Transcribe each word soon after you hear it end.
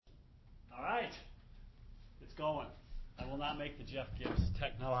It's going. I will not make the Jeff Gibbs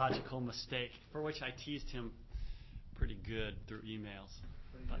technological mistake, for which I teased him pretty good through emails.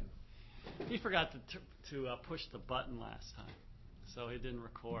 But he forgot to push the button last time, so he didn't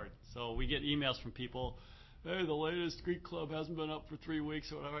record. So we get emails from people, hey, the latest Greek Club hasn't been up for 3 weeks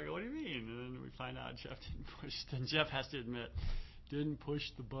or whatever. I go, what do you mean? And then we find out Jeff didn't push. Then Jeff has to admit, didn't push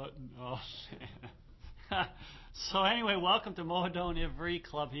the button. Oh, man. So anyway, welcome to Mohdon Ivri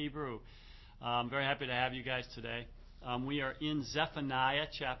Club Hebrew. I'm very happy to have you guys today. We are in Zephaniah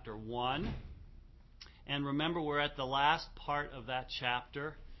chapter 1. And remember, we're at the last part of that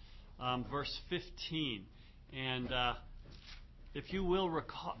chapter, verse 15. And if you will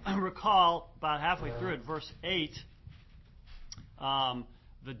recall, about halfway through it, verse 8,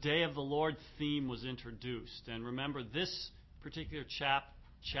 the Day of the Lord theme was introduced. And remember, this particular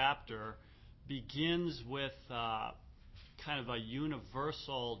chapter begins with kind of a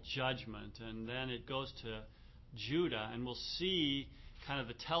universal judgment, and then it goes to Judah, and we'll see kind of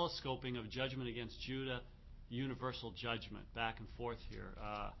the telescoping of judgment against Judah, universal judgment, back and forth here,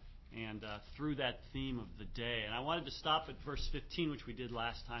 and through that theme of the day. And I wanted to stop at verse 15, which we did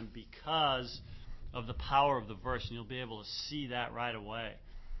last time, because of the power of the verse, and you'll be able to see that right away.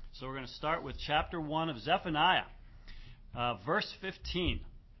 So we're going to start with chapter 1 of Zephaniah, verse 15.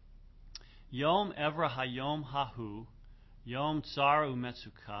 Yom Evra Hayom Hahu, Yom Tsar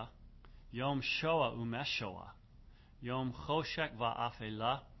Umetsuka, Yom Shoah Umeshoah, Yom Choshek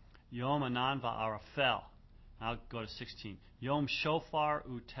Va'afela, Yom Anan Va'arafel. I'll go to 16. Yom Shofar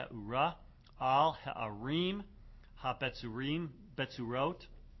Ute'ura, Al Ha'arim Ha'betzurot,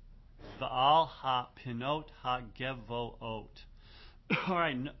 Va'al Ha'pinot Ha'gevoot. All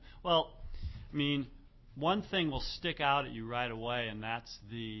right. Well, I mean, one thing will stick out at you right away, and that's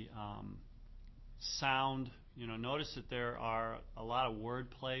the sound. You know, notice that there are a lot of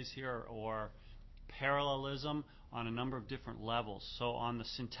word plays here, or parallelism on a number of different levels. So on the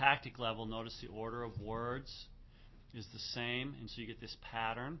syntactic level, notice the order of words is the same, and so you get this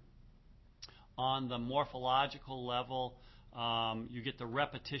pattern. On the morphological level, you get the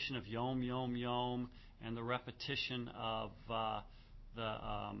repetition of yom, yom, yom, and the repetition of the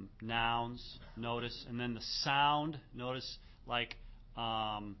nouns, notice, and then the sound, notice, like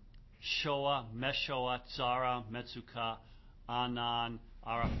Shoah, Meshoah, Tzara, Metzuka, Anan,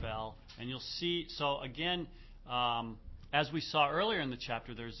 Arafel. And you'll see, so again, as we saw earlier in the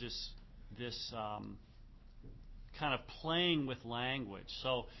chapter, there's this kind of playing with language.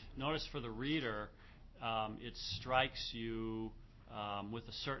 So notice for the reader, it strikes you with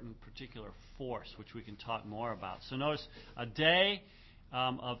a certain particular force, which we can talk more about. So notice, a day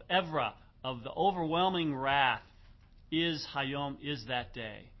of Evra, of the overwhelming wrath, is Hayom, is that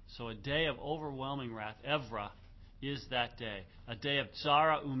day. So a day of overwhelming wrath, Evra, is that day. A day of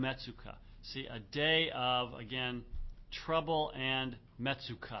Tzara Umetzuka. See, a day of, again, trouble and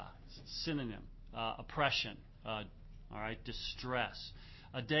Metzuka, synonym, oppression, all right, distress.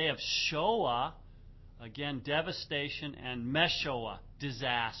 A day of Shoah, again, devastation, and Meshoah,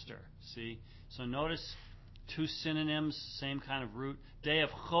 disaster. See? So notice two synonyms, same kind of root. Day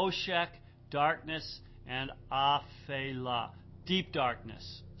of Choshek, darkness, and Afela, deep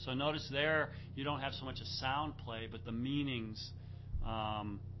darkness. So notice there you don't have so much a sound play, but the meanings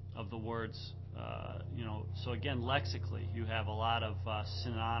of the words, so again, lexically, you have a lot of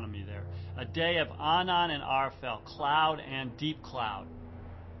synonymy there. A day of Anan and Arafel, cloud and deep cloud.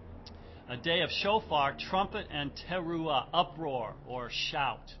 A day of Shofar, trumpet and Teruah, uproar or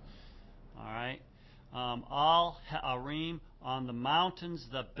shout. All right. Al Ha'arim, on the mountains,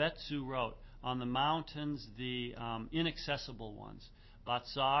 the Betzurot, on the mountains, the inaccessible ones.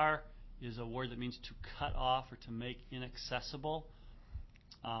 Batzar is a word that means to cut off or to make inaccessible.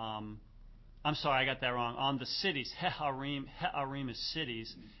 I'm sorry, I got that wrong. On the cities, He'arim is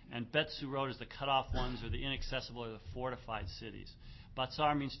cities, and Betzurot is the cut off ones, or the inaccessible, or the fortified cities.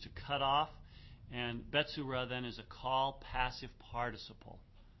 Batzar means to cut off, and Betzurah then is a call passive participle,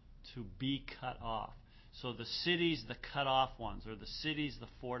 to be cut off. So the cities, the cut off ones, or the cities, the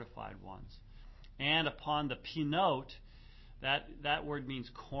fortified ones. And upon the pinot, that word means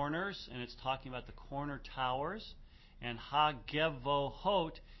corners, and it's talking about the corner towers. And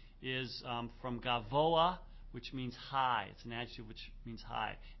ha-gevohot is from gavoa, which means high. It's an adjective which means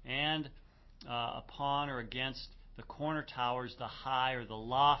high. And upon or against the corner towers, the high or the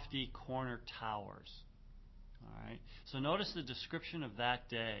lofty corner towers. All right. So notice the description of that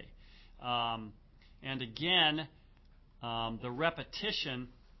day. And again, the repetition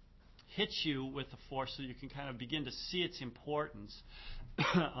hits you with the force so you can kind of begin to see its importance.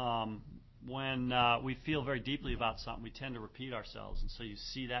 When we feel very deeply about something, we tend to repeat ourselves. And so you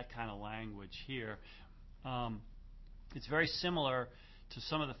see that kind of language here. It's very similar to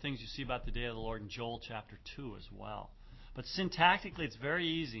some of the things you see about the day of the Lord in Joel chapter 2 as well. But syntactically, it's very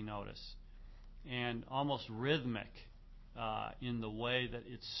easy, notice, and almost rhythmic in the way that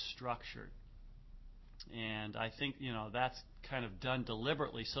it's structured. And I think, that's kind of done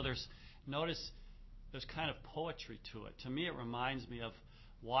deliberately. So there's kind of poetry to it. To me, it reminds me of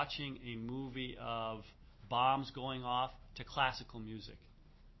watching a movie of bombs going off to classical music.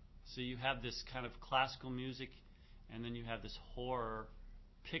 So you have this kind of classical music, and then you have this horror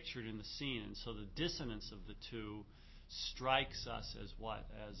pictured in the scene. And so the dissonance of the two strikes us as what?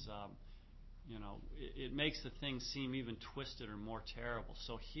 It makes the thing seem even twisted or more terrible.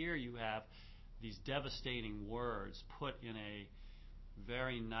 So here you have these devastating words put in a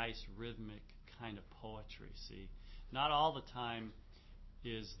very nice rhythmic kind of poetry. See, not all the time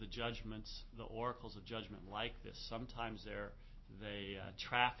is the oracles of judgment like this. Sometimes they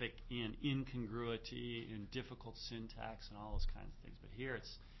traffic in incongruity, in difficult syntax, and all those kinds of things. But here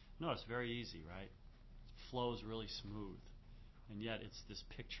it's very easy, right? It flows really smooth, and yet it's this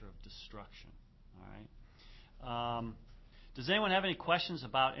picture of destruction. All right. Does anyone have any questions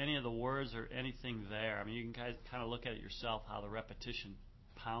about any of the words or anything there? I mean, you can kind of look at it yourself, how the repetition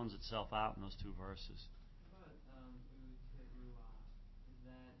pounds itself out in those two verses. What about is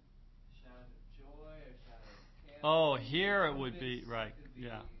that a shout of joy or shout of chaos? Oh, here it would be, right,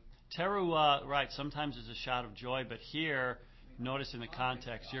 yeah. Teruah, right, sometimes it's a shout of joy, but here, notice in the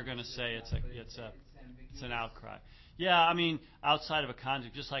context, you're going to say it's an outcry. Yeah, I mean, outside of a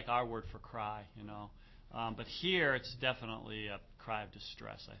context, just like our word for cry, But here, it's definitely a cry of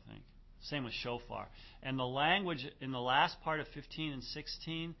distress, I think. Same with shofar. And the language in the last part of 15 and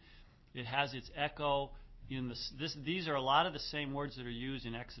 16, it has its echo in these are a lot of the same words that are used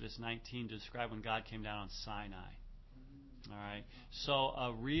in Exodus 19 to describe when God came down on Sinai. All right. So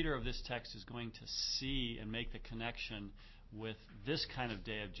a reader of this text is going to see and make the connection with this kind of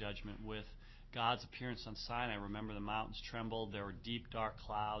day of judgment, with God's appearance on Sinai. Remember, the mountains trembled. There were deep, dark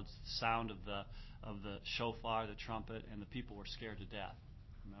clouds. The sound of the shofar, the trumpet, and the people were scared to death.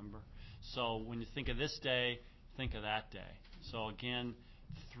 Remember? So when you think of this day, think of that day. So again,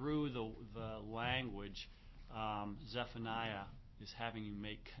 through the language, Zephaniah is having you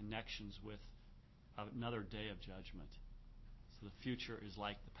make connections with another day of judgment. So the future is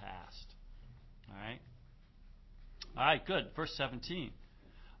like the past. All right? All right, good. Verse 17.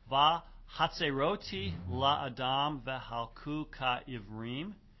 Va hatzeroti la adam vehalku ka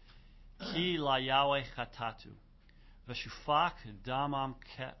ivrim ki la Yahweh chatatu veshufak damam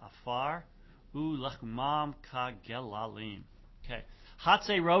ke'afar u lechumam ka gelalim. Okay.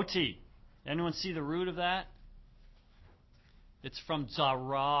 Hatzeroti. Anyone see the root of that? It's from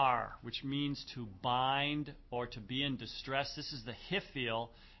zarar, which means to bind or to be in distress. This is the hifil,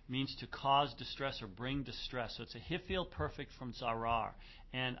 means to cause distress or bring distress. So it's a hifil perfect from zarar.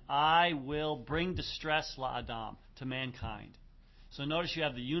 And I will bring distress la adam, to mankind. So notice you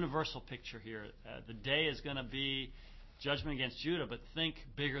have the universal picture here. The day is going to be judgment against Judah, but think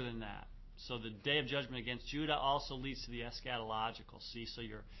bigger than that. So the day of judgment against Judah also leads to the eschatological. See, so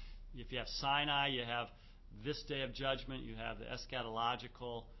if you have Sinai, you have this day of judgment, you have the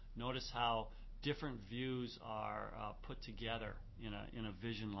eschatological. Notice how different views are put together in a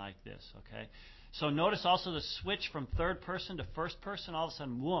vision like this. Okay, so notice also the switch from third person to first person. All of a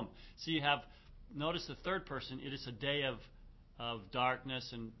sudden, boom. So you have, notice the third person. It is a day of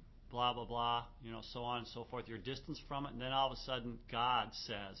darkness and blah blah blah. So on and so forth. You're distanced from it, and then all of a sudden, God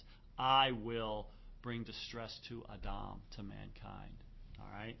says, "I will bring distress to Adam, to mankind."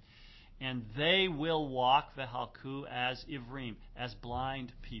 All right. And they will walk vehalku as ivrim, as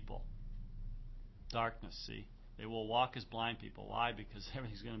blind people. Darkness, see? They will walk as blind people. Why? Because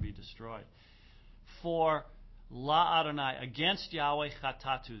everything's going to be destroyed. For la Adonai, against Yahweh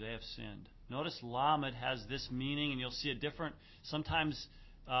chatatu, they have sinned. Notice lamed has this meaning, and you'll see it different. Sometimes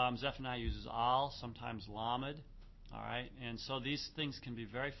Zephaniah uses al, sometimes lamed. All right? And so these things can be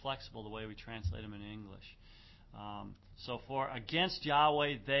very flexible the way we translate them in English. So for against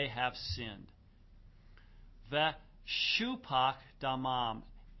Yahweh they have sinned. The shupak damam,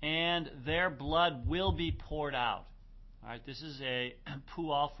 and their blood will be poured out. All right, this is a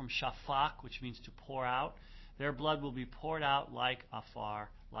pual from shafak, which means to pour out. Their blood will be poured out like afar,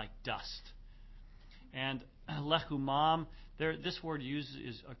 like dust. And lechumam, this word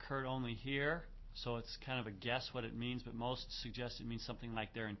occurred only here, so it's kind of a guess what it means, but most suggest it means something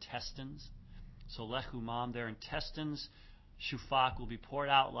like their intestines. So lechumam, their intestines, shufak, will be poured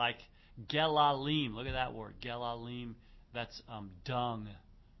out like gelalim. Look at that word, gelalim. That's dung.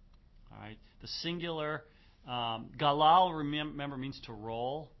 All right. The singular galal, remember, means to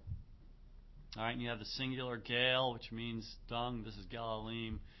roll. All right, and you have the singular gale, which means dung. This is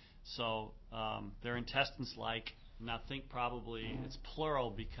galalim. So their intestines like, now think probably it's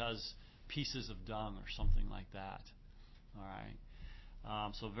plural because pieces of dung or something like that. All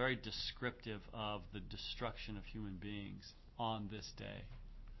right. So very descriptive of the destruction of human beings on this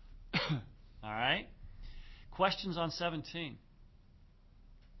day. All right. Questions on 17.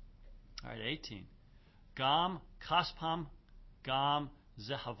 All right, 18. Gam kaspam gam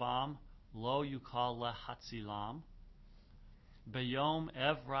zehavam lo yukal lehatzilam beyom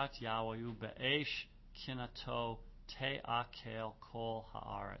evrat yawayu be'esh kinato te'akel kol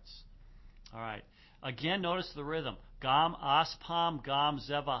haaretz. All right. Again, notice the rhythm. Gam aspam gam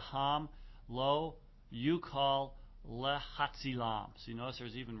zevaham lo yukal lehatzilam. So you notice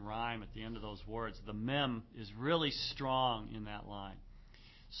there's even rhyme at the end of those words. The mem is really strong in that line.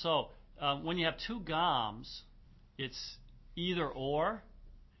 So when you have two gams, it's either or.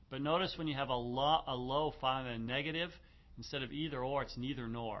 But notice when you have a low following a negative, instead of either or, it's neither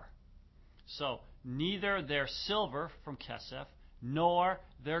nor. So neither their silver from kesef nor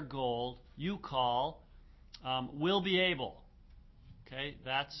their gold you call will be able. Okay,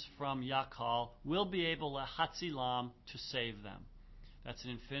 that's from Yakal. Will be able lehatzilam to save them. That's an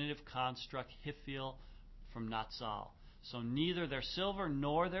infinitive construct hifil from Natsal. So neither their silver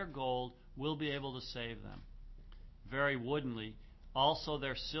nor their gold will be able to save them. Very woodenly, also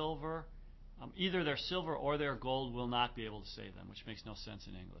their silver, either their silver or their gold will not be able to save them, which makes no sense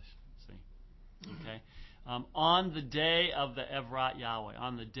in English. See? Okay? On the day of the Evrat Yahweh,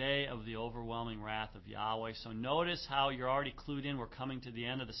 on the day of the overwhelming wrath of Yahweh. So notice how you're already clued in. We're coming to the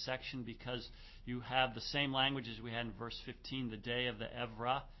end of the section because you have the same language as we had in verse 15. The day of the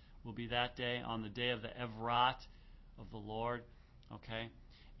Evra will be that day, on the day of the Evrat of the Lord. Okay?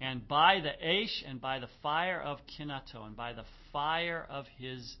 And by the Aish and by the fire of Kinato and by the fire of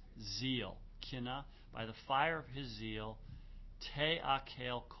his zeal, Kina, by the fire of his zeal,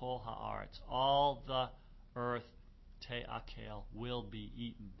 Te'akel kol haaretz, all the earth, Te'akel, will be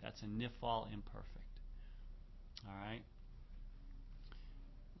eaten. That's a nifal imperfect. All right.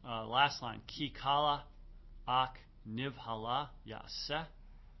 Last line. Ki kala ak nivhala yaseh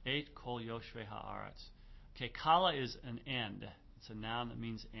et kol yoshvei haaretz. Okay, kala is an end. It's a noun that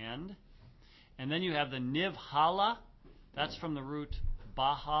means end. And then you have the nivhala. That's from the root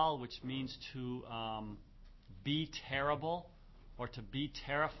bahal, which means to be terrible or to be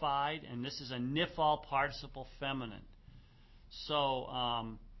terrified. And this is a nifal participle feminine.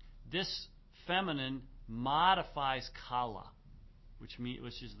 So this feminine modifies kala, which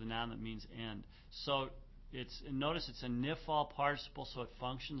is the noun that means end. So notice it's a nifal participle, so it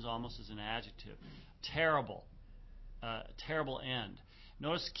functions almost as an adjective. Terrible. Terrible end.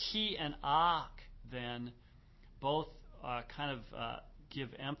 Notice ki and ak then both kind of give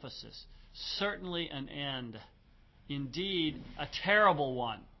emphasis. Certainly an end. Indeed, a terrible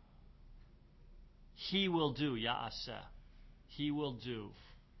one. He will do, ya'aseh. He will do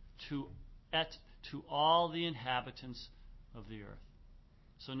to all the inhabitants of the earth.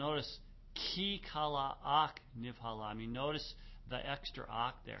 So notice ki kala ak nivhala. I mean, notice the extra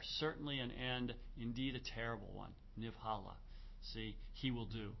ak there. Certainly an end, indeed a terrible one. Nivhala. See, he will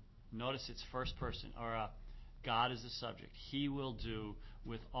do. Notice it's first person, or God is the subject. He will do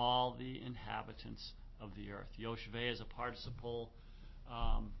with all the inhabitants of the earth. Yoshveh is a participle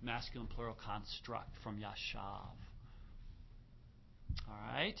masculine plural construct from Yashav.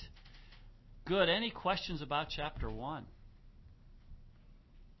 All right. Good. Any questions about chapter 1?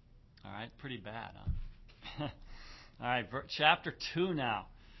 All right. Pretty bad, huh? All right. Chapter 2 now.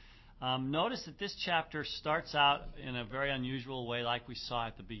 Notice that this chapter starts out in a very unusual way, like we saw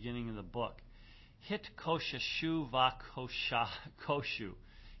at the beginning of the book. Hit kosheshu vakoshu.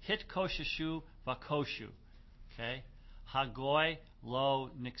 Hit kosheshu vakoshu. Okay? Hagoy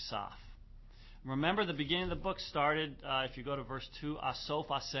lo niksaf. Remember, the beginning of the book started, if you go to verse 2, asof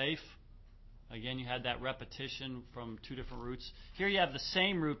asef. Again, you had that repetition from two different roots. Here you have the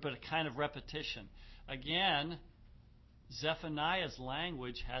same root, but a kind of repetition. Again, Zephaniah's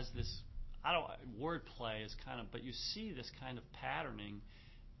language has this, wordplay is kind of, but you see this kind of patterning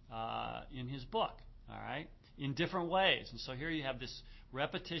in his book, all right, in different ways. And so here you have this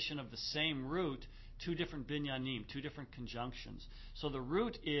repetition of the same root, two different binyanim, two different conjunctions. So the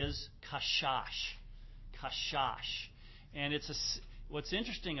root is kashash, and what's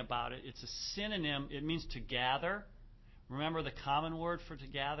interesting about it, it's a synonym. It means to gather. Remember, the common word for to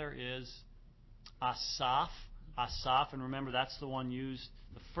gather is asaf. Asaf, and remember that's the one used,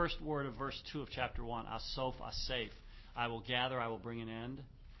 the first word of verse 2 of chapter 1, asof, asaf. I will gather, I will bring an end.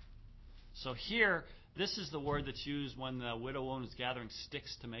 So here, this is the word that's used when the widow woman is gathering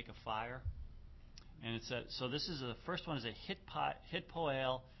sticks to make a fire. And it's so this is the first one is a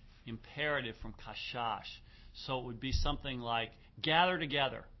hitpoel imperative from kashash. So it would be something like gather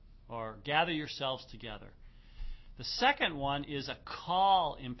together or gather yourselves together. The second one is a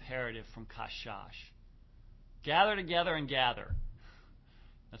call imperative from kashash. Gather together and gather.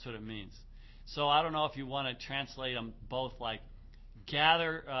 That's what it means. So I don't know if you want to translate them both like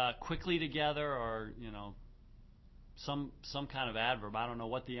gather quickly together or, some kind of adverb. I don't know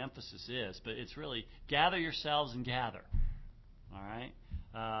what the emphasis is, but it's really gather yourselves and gather. All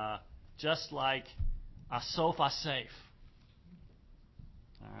right? Just like asoph asef.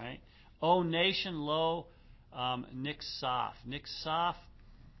 All right? O nation, lo niksaf. Niksaf,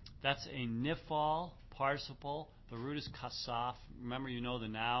 that's a nifal participle. The root is kasaf. Remember, the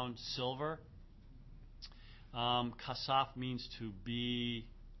noun silver. Kasaf means to be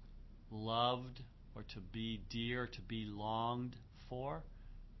loved or to be dear, to be longed for.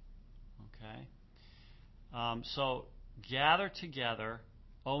 Okay? So, gather together,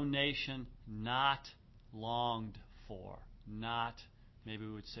 O nation, not longed for. Not, maybe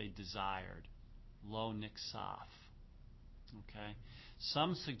we would say desired. Lo niksaf. Okay?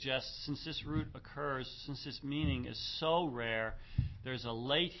 Some suggest, since this root occurs, since this meaning is so rare, there's a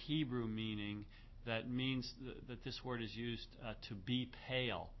late Hebrew meaning that means that this word is used to be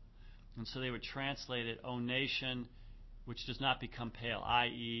pale. And so they would translate it, O nation, which does not become pale,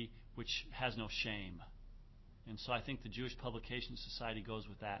 i.e., which has no shame. And so I think the Jewish Publication Society goes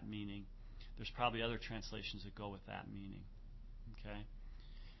with that meaning. There's probably other translations that go with that meaning. Okay?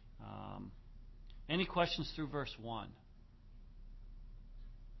 Any questions through verse 1?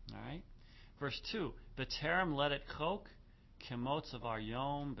 All right? Verse 2, B'terem let it chok, kemotz of our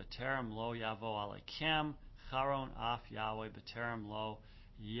yom, B'terem lo yavo alekem, charon af Yahweh, B'terem lo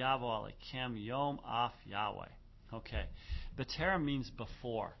yavo alekem, yom af Yahweh. Okay. B'terem means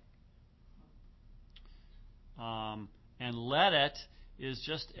before. And let it is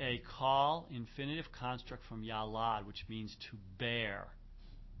just a call, infinitive construct from yalad, which means to bear.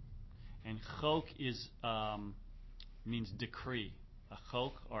 And chok is means decree. A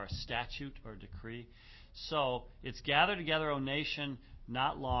chok, or a statute, or a decree. So, it's gather together, O nation,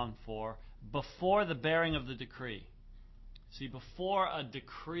 not longed for, before the bearing of the decree. See, before a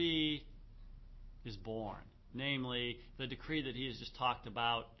decree is born, namely, the decree that he has just talked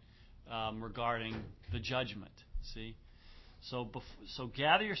about regarding the judgment. See? So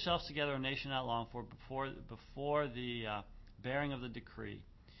gather yourselves together, O nation not longed for, before the bearing of the decree.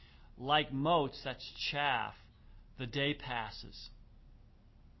 Like motes, that's chaff, the day passes.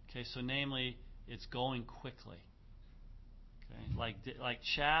 Okay, so namely, it's going quickly. Okay, like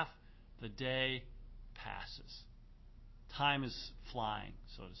chaff, the day passes. Time is flying,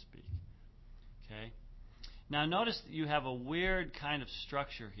 so to speak. Okay. Now notice that you have a weird kind of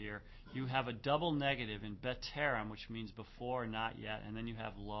structure here. You have a double negative in beterem, which means before, not yet, and then you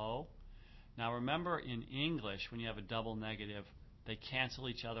have lo. Now remember, in English, when you have a double negative, they cancel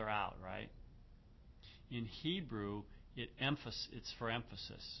each other out, right? In Hebrew, it's for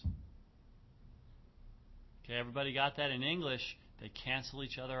emphasis. Okay, everybody got that? In English, they cancel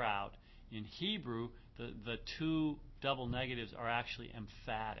each other out. In Hebrew, the two double negatives are actually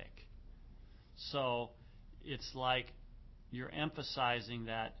emphatic. So it's like you're emphasizing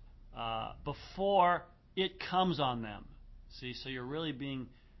that before it comes on them. See, so you're really being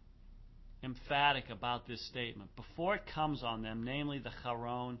emphatic about this statement. Before it comes on them, namely the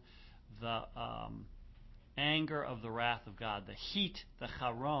charon, the anger of the wrath of God, the heat, the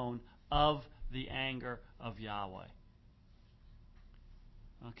charon of the anger of Yahweh.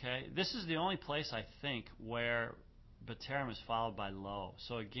 Okay, this is the only place I think where B'terem is followed by lo.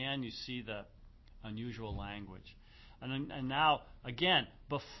 So again, you see the unusual language. And now, again,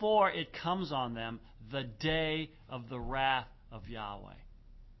 before it comes on them, the day of the wrath of Yahweh.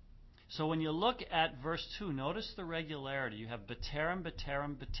 So when you look at verse 2, notice the regularity. You have B'terem,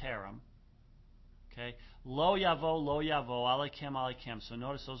 B'terem, B'terem. Okay, lo yavo, alekem, alekem. So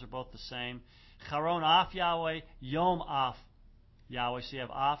notice those are both the same. Charon af Yahweh, yom af Yahweh. So you have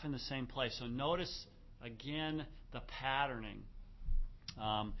af in the same place. So notice again the patterning.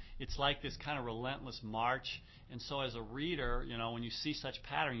 It's like this kind of relentless march. And so as a reader, when you see such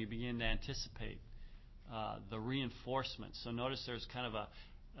pattern, you begin to anticipate the reinforcement. So notice there's kind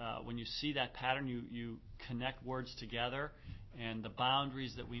of when you see that pattern, you connect words together, and the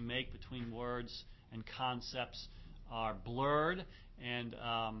boundaries that we make between words and concepts are blurred. And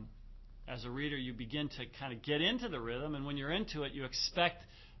as a reader, you begin to kind of get into the rhythm, and when you're into it, you expect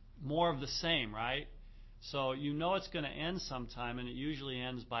more of the same, right? So you know it's going to end sometime, and it usually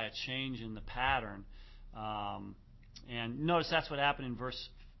ends by a change in the pattern. And notice that's what happened in verse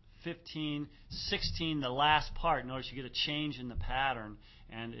 15, 16, the last part, notice you get a change in the pattern,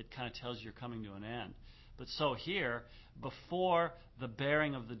 and it kind of tells you you're coming to an end. But so here, before the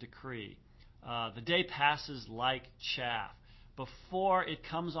bearing of the decree, the day passes like chaff. Before it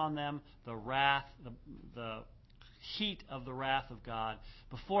comes on them, the wrath, the heat of the wrath of God,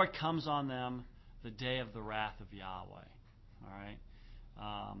 before it comes on them, the day of the wrath of Yahweh. All right?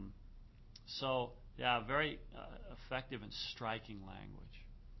 Very effective and striking language.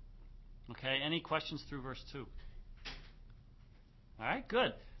 Okay, any questions through verse 2? All right,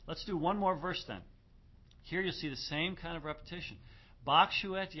 good. Let's do one more verse then. Here you'll see the same kind of repetition.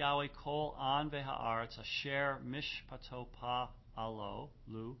 Bakshu et Yahweh kol an v'ha'aretz asher mishpato pa alo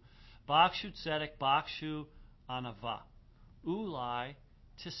lu. Bakshu tzedek bakshu anava. Ulai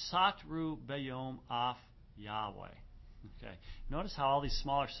tisatru beyom af Yahweh. Okay. Notice how all these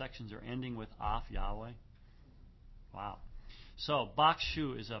smaller sections are ending with af Yahweh. Wow. So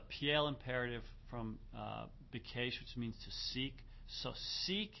bakshu is a piel imperative from bikesh, which means to seek. So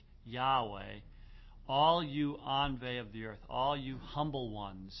seek Yahweh, all you anve of the earth, all you humble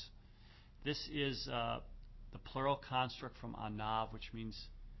ones. This is the plural construct from anav, which means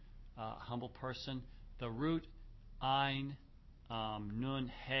humble person. The root ein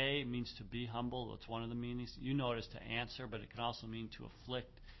nun he means to be humble. That's one of the meanings. You know it is to answer, but it can also mean to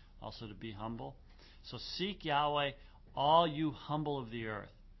afflict, also to be humble. So seek Yahweh, all you humble of the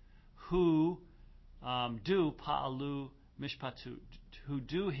earth, who do pa'alu mishpatu, who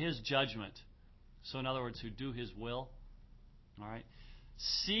do His judgment. So in other words, who do His will. All right.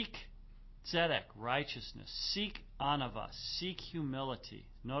 Seek tzedek, righteousness. Seek anava, seek humility.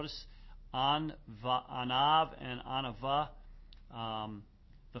 Notice anav and anava.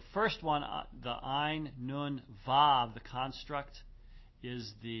 The first one, the ein nun vav, the construct,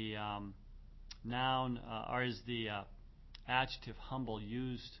 is the noun or is the adjective humble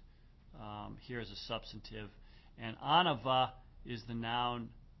used here as a substantive, and anava is the noun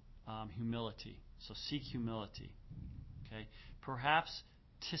humility. So seek humility. Okay. Perhaps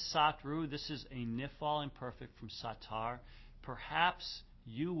tisatru. This is a nifal imperfect from satar. Perhaps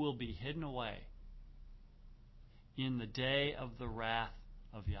you will be hidden away in the day of the wrath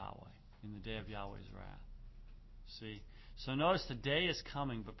of Yahweh. In the day of Yahweh's wrath. See? So notice the day is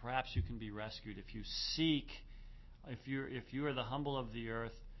coming, but perhaps you can be rescued if you seek, if you are the humble of the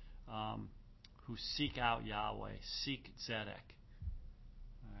earth who seek out Yahweh, seek tzedek.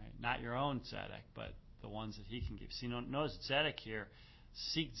 All right? Not your own tzedek, but the ones that He can give. See, notice tzedek here.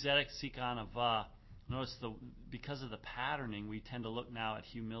 Seek tzedek, seek anava. Notice because of the patterning, we tend to look now at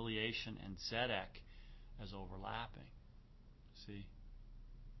humiliation and tzedek as overlapping. See?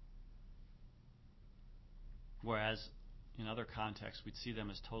 Whereas in other contexts, we'd see them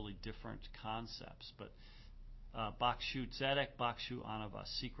as totally different concepts. But bakshu tzedek, bakshu anava.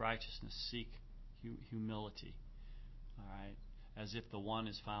 Seek righteousness, seek humility. All right? As if the one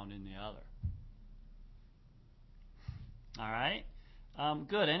is found in the other. All right?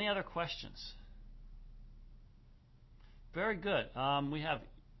 Good. Any other questions? Very good.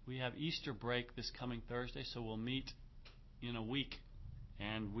 We have Easter break this coming Thursday, so we'll meet in a week,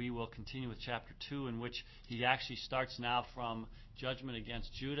 and we will continue with chapter 2, in which he actually starts now from judgment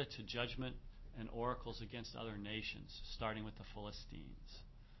against Judah to judgment and oracles against other nations, starting with the Philistines.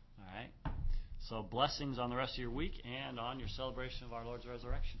 All right? So blessings on the rest of your week and on your celebration of our Lord's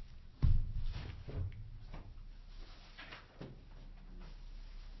resurrection.